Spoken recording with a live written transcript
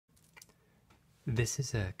This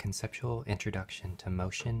is a conceptual introduction to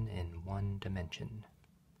motion in one dimension.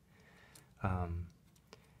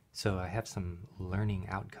 So I have some learning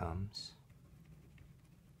outcomes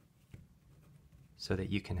so that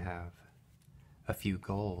you can have a few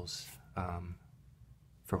goals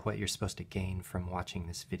for what you're supposed to gain from watching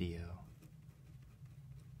this video.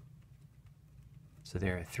 So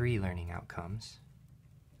there are 3 learning outcomes.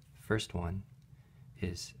 First one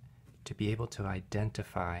is to be able to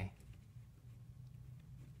identify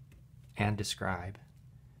and describe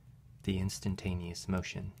the instantaneous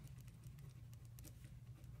motion.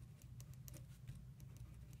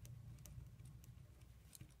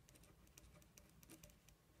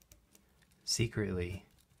 Secretly,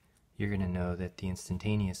 you're going to know that the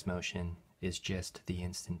instantaneous motion is just the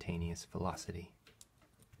instantaneous velocity.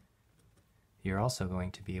 You're also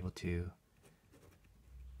going to be able to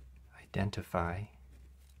identify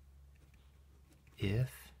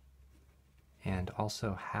if and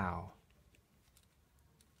also how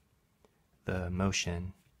the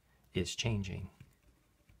motion is changing.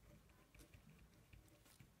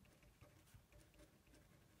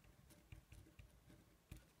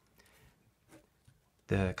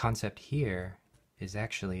 The concept here is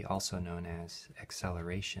actually also known as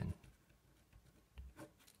acceleration.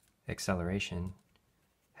 Acceleration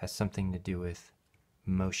has something to do with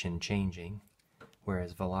motion changing,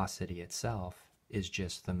 whereas velocity itself is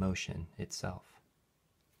just the motion itself.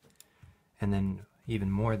 And then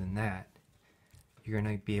even more than that, you're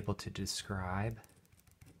going to be able to describe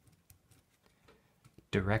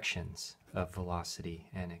directions of velocity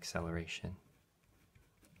and acceleration.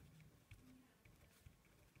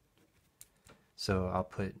 So I'll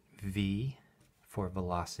put V for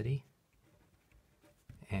velocity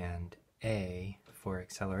and A for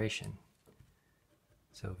acceleration.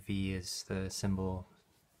 So V is the symbol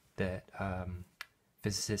that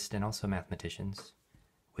physicists and also mathematicians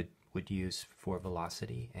would use for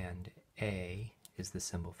velocity, and A is the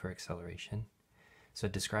symbol for acceleration. So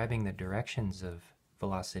describing the directions of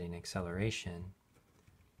velocity and acceleration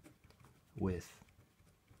with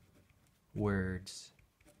words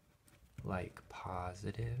like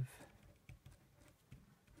positive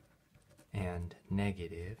and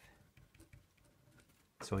negative.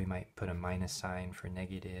 So we might put a minus sign for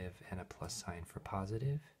negative and a plus sign for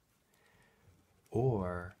positive,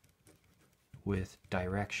 or with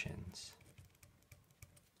directions.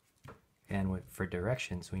 And for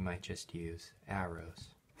directions, we might just use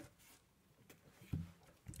arrows.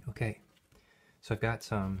 Okay, so I've got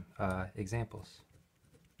some examples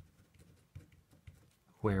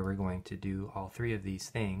where we're going to do all 3 of these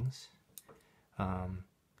things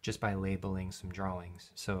just by labeling some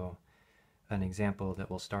drawings. So an example that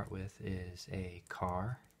we'll start with is a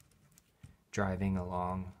car driving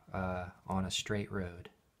along on a straight road.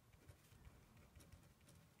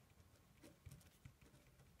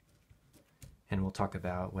 And we'll talk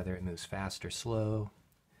about whether it moves fast or slow,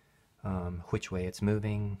 which way it's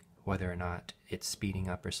moving, whether or not it's speeding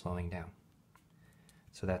up or slowing down.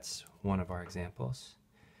 So that's one of our examples.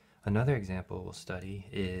 Another example we'll study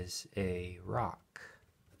is a rock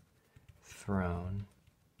thrown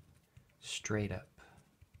straight up.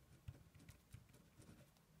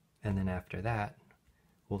 And then after that,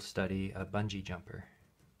 we'll study a bungee jumper.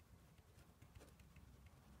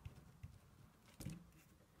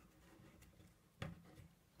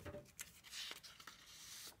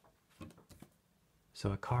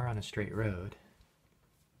 So a car on a straight road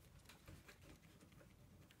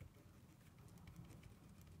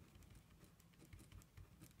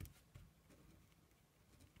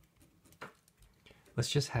let's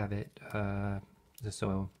just have it,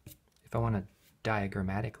 so if I want to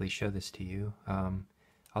diagrammatically show this to you,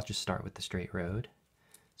 I'll just start with the straight road.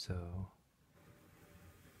 So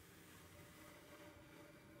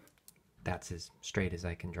that's as straight as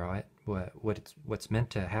I can draw it. What's meant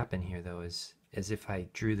to happen here, though, is as if I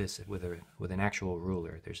drew this with an actual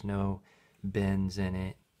ruler. There's no bends in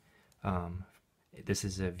it. This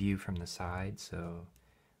is a view from the side, so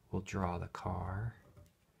we'll draw the car.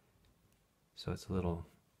 So it's a little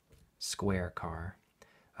square car.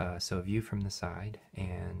 So a view from the side,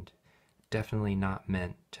 and definitely not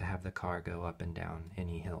meant to have the car go up and down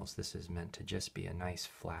any hills. This is meant to just be a nice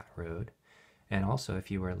flat road. And also, if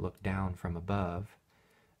you were to look down from above,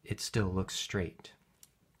 it still looks straight.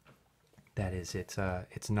 That is, it's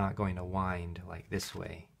not going to wind like this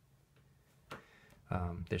way.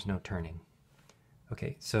 There's no turning.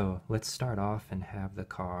 Okay, so let's start off and have the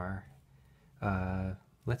car,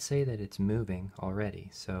 let's say that it's moving already,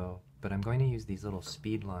 but I'm going to use these little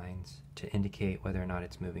speed lines to indicate whether or not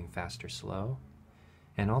it's moving fast or slow.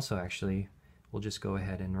 And also, actually, we'll just go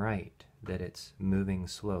ahead and write that it's moving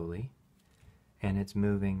slowly, and it's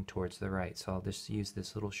moving towards the right. So I'll just use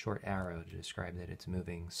this little short arrow to describe that it's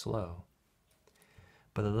moving slow.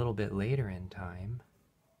 But a little bit later in time,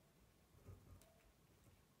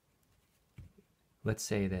 let's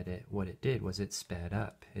say that what it did was it sped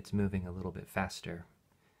up. It's moving a little bit faster.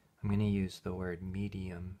 I'm going to use the word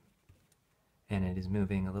medium, and it is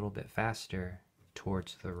moving a little bit faster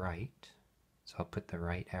towards the right. So I'll put the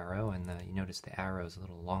right arrow, and you notice the arrow is a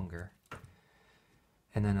little longer.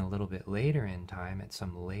 And then a little bit later in time, at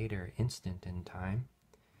some later instant in time,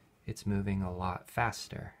 it's moving a lot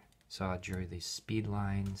faster. So I drew these speed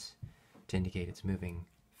lines to indicate it's moving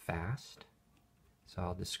fast. So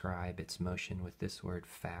I'll describe its motion with this word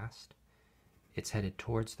fast. It's headed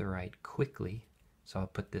towards the right quickly, so I'll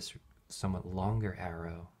put this somewhat longer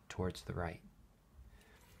arrow towards the right.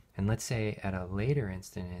 And let's say at a later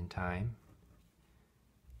instant in time,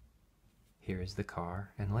 here is the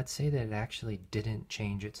car, and let's say that it actually didn't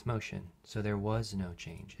change its motion, so there was no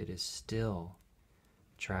change. It is still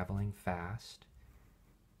traveling fast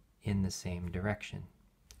in the same direction.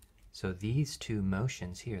 So these two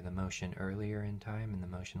motions here, the motion earlier in time and the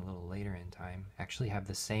motion a little later in time, actually have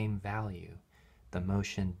the same value. The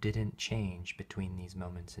motion didn't change between these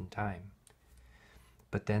moments in time.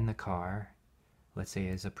 But then the car, let's say,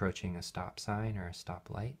 is approaching a stop sign or a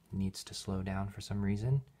stoplight, needs to slow down for some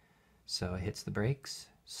reason. So it hits the brakes,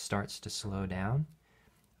 starts to slow down,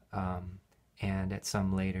 and at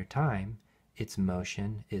some later time, its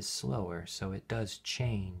motion is slower, so it does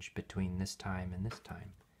change between this time and this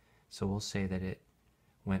time. So we'll say that it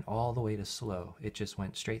went all the way to slow. It just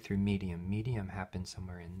went straight through medium. Medium happened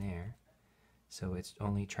somewhere in there. So it's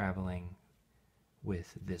only traveling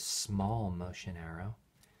with this small motion arrow.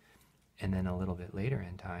 And then a little bit later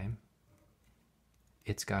in time,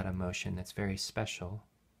 it's got a motion that's very special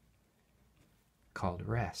called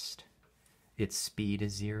rest. Its speed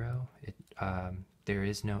is 0. There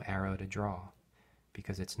is no arrow to draw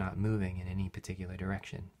because it's not moving in any particular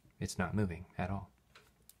direction. It's not moving at all.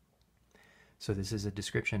 So this is a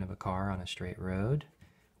description of a car on a straight road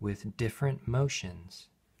with different motions.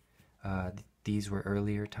 These were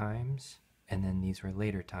earlier times, and then these were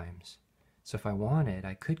later times. So if I wanted,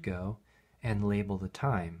 I could go and label the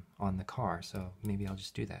time on the car. So maybe I'll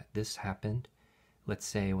just do that. This happened, let's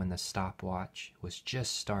say, when the stopwatch was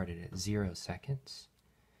just started at 0 seconds.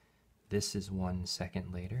 This is 1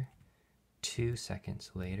 second later, 2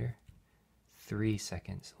 seconds later, 3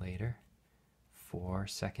 seconds later, 4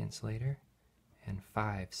 seconds later, and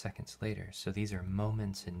 5 seconds later. So these are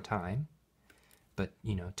moments in time, but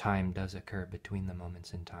time does occur between the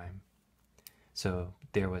moments in time. So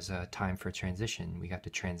there was a time for transition. We got to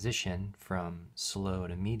transition from slow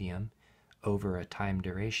to medium over a time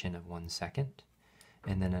duration of 1 second,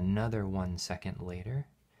 and then another 1 second later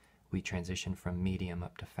we transition from medium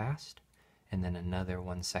up to fast, and then another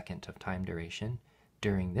 1 second of time duration.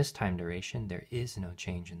 During this time duration there is no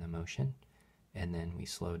change in the motion, and then we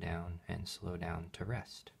slow down and slow down to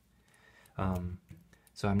rest.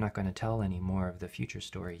 So I'm not going to tell any more of the future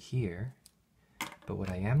story here, but what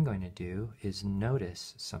I am going to do is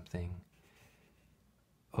notice something.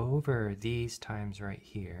 Over these times right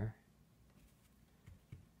here,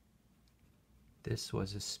 this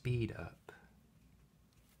was a speed up.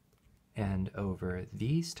 And over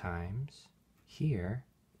these times here,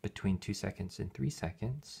 between 2 seconds and 3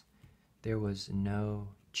 seconds, there was no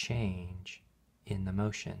change in the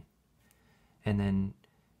motion. And then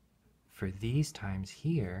for these times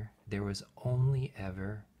here, there was only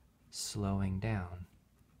ever slowing down.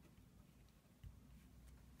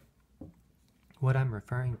 What I'm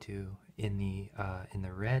referring to in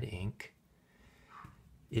the red ink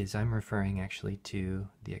is I'm referring actually to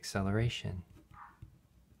the acceleration.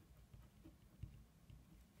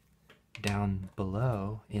 Down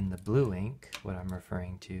below in the blue ink, what I'm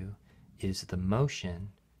referring to is the motion,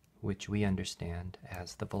 which we understand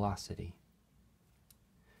as the velocity.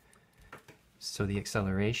 So the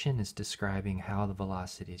acceleration is describing how the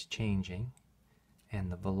velocity is changing,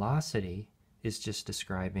 and the velocity is just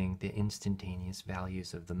describing the instantaneous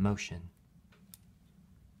values of the motion.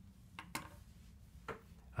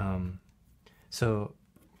 So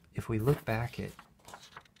if we look back at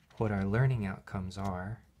what our learning outcomes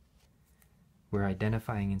are, we're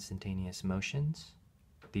identifying instantaneous motions.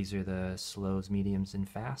 These are the slows, mediums, and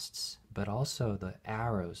fasts, but also the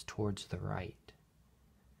arrows towards the right.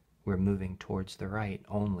 We're moving towards the right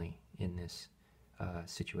only in this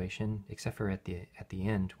situation, except for at the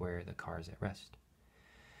end where the car is at rest.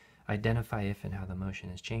 Identify if and how the motion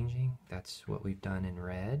is changing. That's what we've done in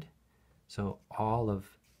red. So all of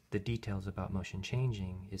the details about motion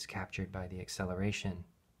changing is captured by the acceleration.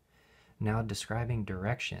 Now describing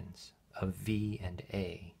directions of V and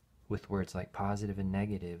A with words like positive and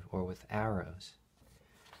negative or with arrows.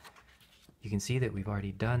 You can see that we've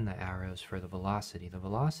already done the arrows for the velocity. The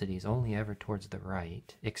velocity is only ever towards the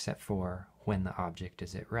right, except for when the object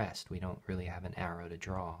is at rest. We don't really have an arrow to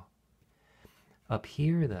draw. Up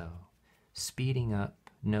here, though, speeding up,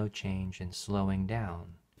 no change, and slowing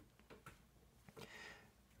down.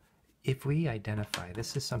 If we identify,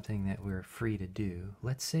 this is something that we're free to do.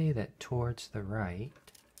 Let's say that towards the right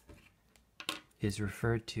is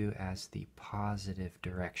referred to as the positive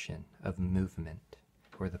direction of movement,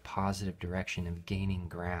 or the positive direction of gaining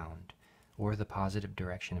ground, or the positive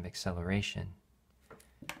direction of acceleration.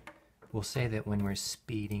 We'll say that when we're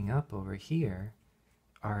speeding up over here,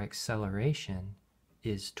 our acceleration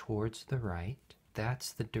is towards the right.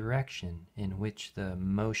 That's the direction in which the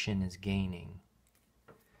motion is gaining.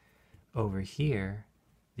 Over here,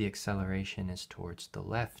 the acceleration is towards the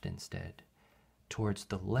left instead. Towards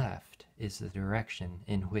the left is the direction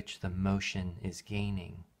in which the motion is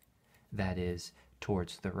gaining. That is,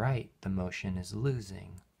 towards the right, the motion is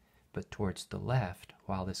losing. But towards the left,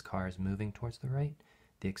 while this car is moving towards the right,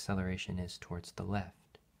 the acceleration is towards the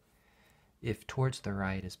left. If towards the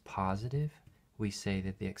right is positive, we say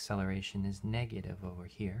that the acceleration is negative over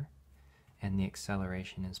here, and the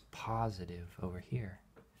acceleration is positive over here.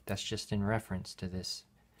 That's just in reference to this.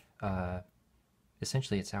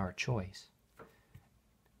 Essentially, it's our choice.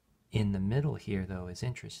 In the middle here, though, is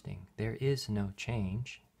interesting. There is no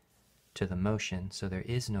change to the motion, so there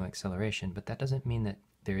is no acceleration, but that doesn't mean that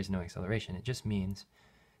there is no acceleration. It just means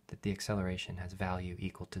that the acceleration has value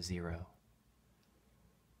equal to 0.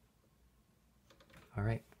 All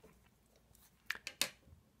right.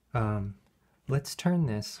 Let's turn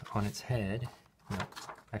this on its head. No,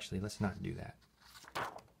 actually, let's not do that.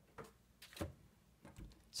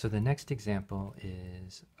 So the next example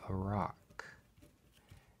is a rock.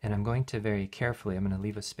 And I'm going to very carefully, I'm going to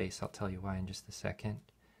leave a space, I'll tell you why in just a second,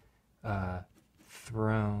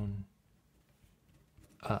 thrown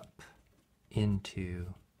up into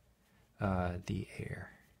the air.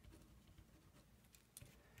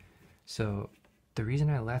 So the reason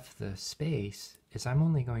I left the space is I'm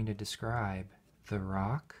only going to describe the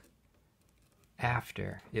rock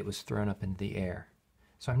after it was thrown up into the air.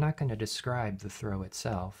 So I'm not going to describe the throw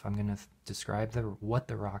itself. I'm going to describe what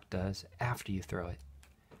the rock does after you throw it.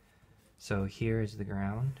 So here is the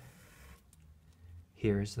ground.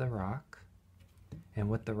 Here is the rock. And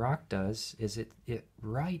what the rock does is it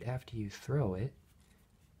right after you throw it,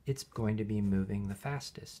 it's going to be moving the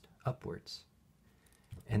fastest, upwards.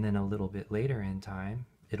 And then a little bit later in time,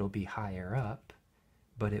 it'll be higher up,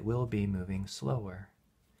 but it will be moving slower.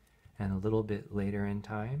 And a little bit later in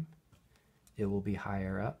time, it will be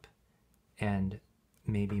higher up and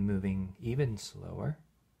maybe moving even slower.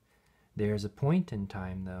 There's a point in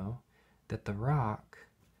time, though, that the rock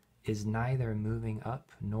is neither moving up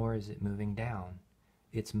nor is it moving down.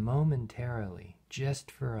 It's momentarily,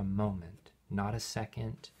 just for a moment, not a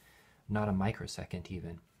second, not a microsecond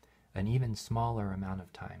even, an even smaller amount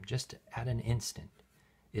of time, just at an instant.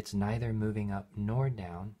 It's neither moving up nor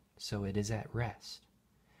down, so it is at rest.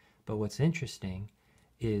 But what's interesting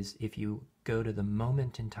is if you go to the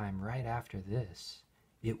moment in time right after this,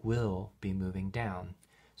 it will be moving down.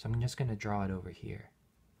 So I'm just going to draw it over here.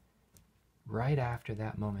 Right after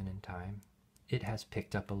that moment in time, it has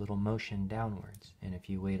picked up a little motion downwards. And if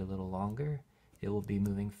you wait a little longer, it will be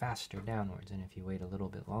moving faster downwards. And if you wait a little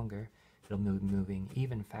bit longer, it'll be moving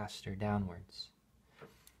even faster downwards.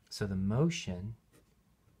 So the motion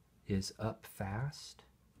is up fast,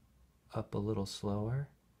 up a little slower,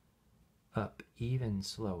 up even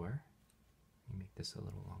slower. Let me make this a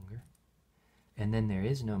little longer. And then there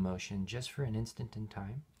is no motion just for an instant in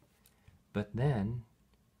time. But then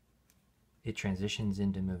it transitions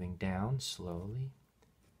into moving down slowly,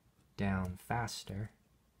 down faster,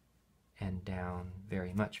 and down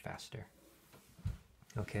very much faster.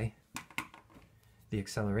 Okay? The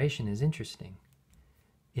acceleration is interesting.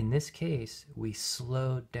 In this case, we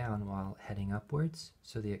slowed down while heading upwards,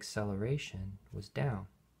 so the acceleration was down.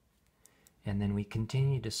 And then we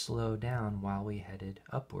continued to slow down while we headed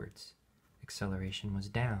upwards. Acceleration was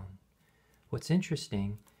down. What's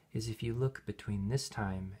interesting is if you look between this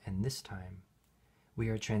time and this time, we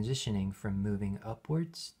are transitioning from moving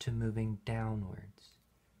upwards to moving downwards,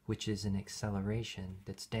 which is an acceleration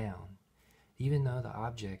that's down. Even though the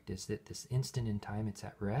object is at this instant in time it's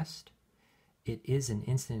at rest, it is an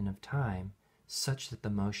instant of time such that the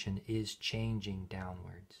motion is changing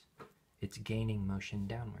downwards. It's gaining motion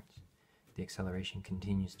downwards. The acceleration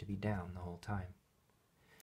continues to be down the whole time.